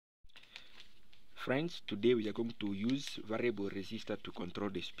Friends, today we are going to use variable resistor to control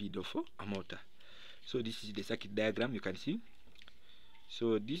the speed of a motor. So this is the circuit diagram you can see.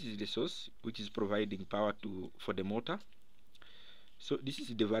 So this is the source which is providing power for the motor. So this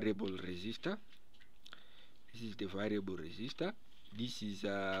is the variable resistor. This is the variable resistor. This is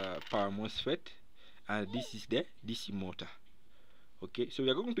a power MOSFET, and this is the DC motor. Okay, so we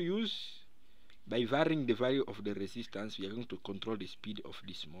are going to use, by varying the value of the resistance, we are going to control the speed of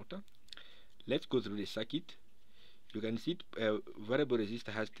this motor. Let's go through the circuit. You can see variable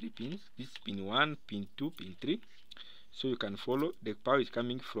resistor has 3 pins. This is pin 1, pin 2, pin 3. So you can follow the power is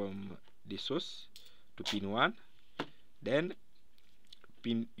coming from the source to pin 1. Then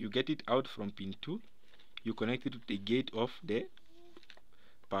you get it out from pin 2. You connect it to the gate of the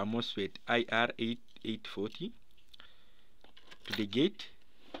power MOSFET IR8840 to the gate.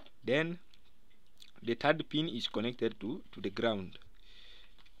 Then the third pin is connected to the ground.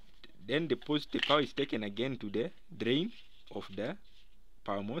 Then the power is taken again to the drain of the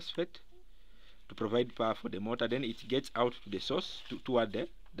power MOSFET to provide power for the motor. Then it gets out to the source toward the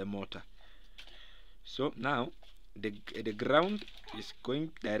motor. So now the ground is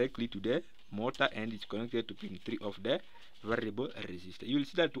going directly to the motor and it's connected to pin 3 of the variable resistor. You will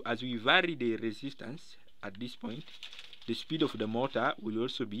see that as we vary the resistance at this point, the speed of the motor will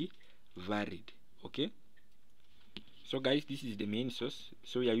also be varied. Okay, so guys, this is the main source.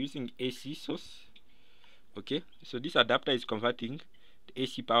 So we are using AC source. Okay, so this adapter is converting the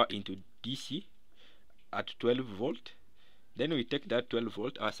AC power into DC at 12 volt. Then we take that 12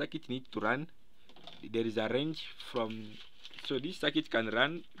 volt. Our circuit needs to run. There is a range from, so this circuit can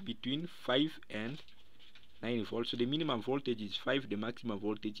run between 5 and 9 volts. So the minimum voltage is 5, the maximum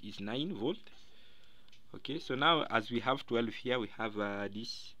voltage is 9 volt. Okay, so now as we have 12 here, we have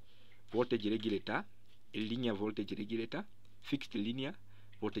this voltage regulator, a linear voltage regulator, fixed linear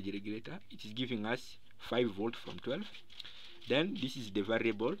voltage regulator. It is giving us 5 volt from 12. Then this is the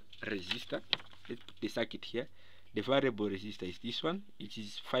variable resistor. Let's put the circuit here. The variable resistor is this one. It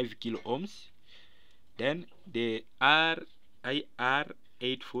is 5 kilo ohms. Then the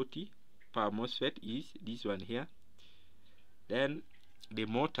IR840 power MOSFET is this one here. Then the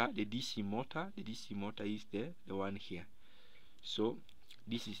motor, the DC motor is the one here. So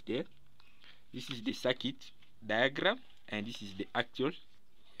this is the circuit diagram, and this is the actual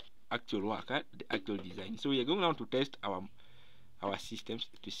worker, the actual design. So we are going now to test our systems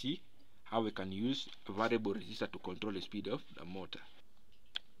to see how we can use a variable resistor to control the speed of the motor.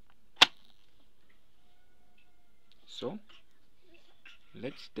 So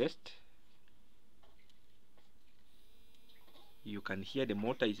let's test. You can hear the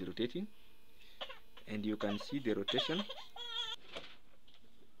motor is rotating, and you can see the rotation.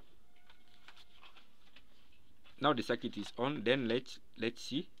 Now the circuit is on. Then let's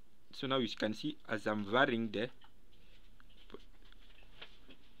see. So now you can see as I'm varying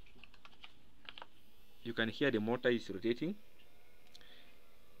you can hear the motor is rotating.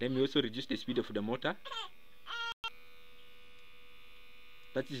 Then we also reduce the speed of the motor.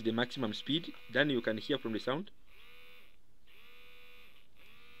 That is the maximum speed. Then you can hear from the sound.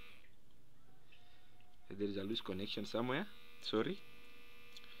 There is a loose connection somewhere. Sorry.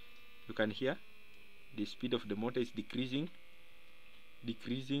 You can hear the speed of the motor is decreasing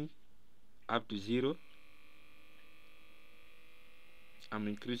up to 0. I'm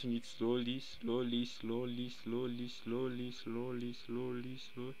increasing it slowly.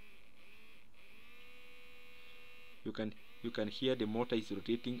 You can hear the motor is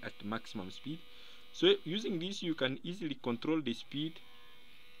rotating at maximum speed. So using this, you can easily control the speed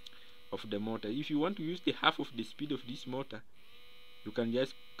of the motor. If you want to use the half of the speed of this motor, you can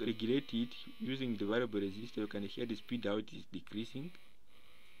just regulate it using the variable resistor. You can hear the speed how it is decreasing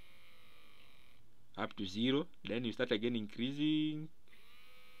up to 0. Then you start again increasing,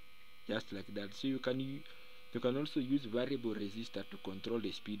 just like that. So you can also use variable resistor to control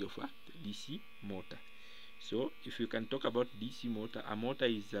the speed of a DC motor. So if you can talk about DC motor, a motor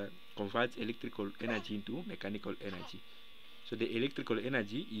converts electrical energy into mechanical energy. So the electrical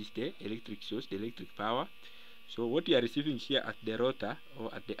energy is the electric source, the electric power. So what you are receiving here at the rotor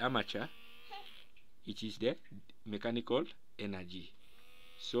or at the armature, it is the mechanical energy.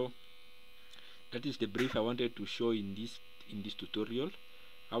 So that is the brief I wanted to show in this tutorial,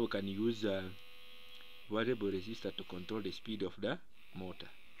 how we can use variable resistor to control the speed of the motor.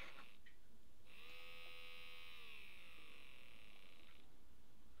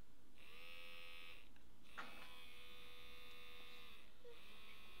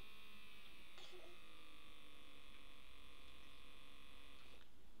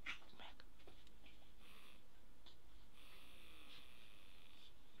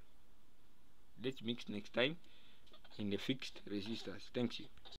 let's mix next time in the fixed resistors. Thanks you.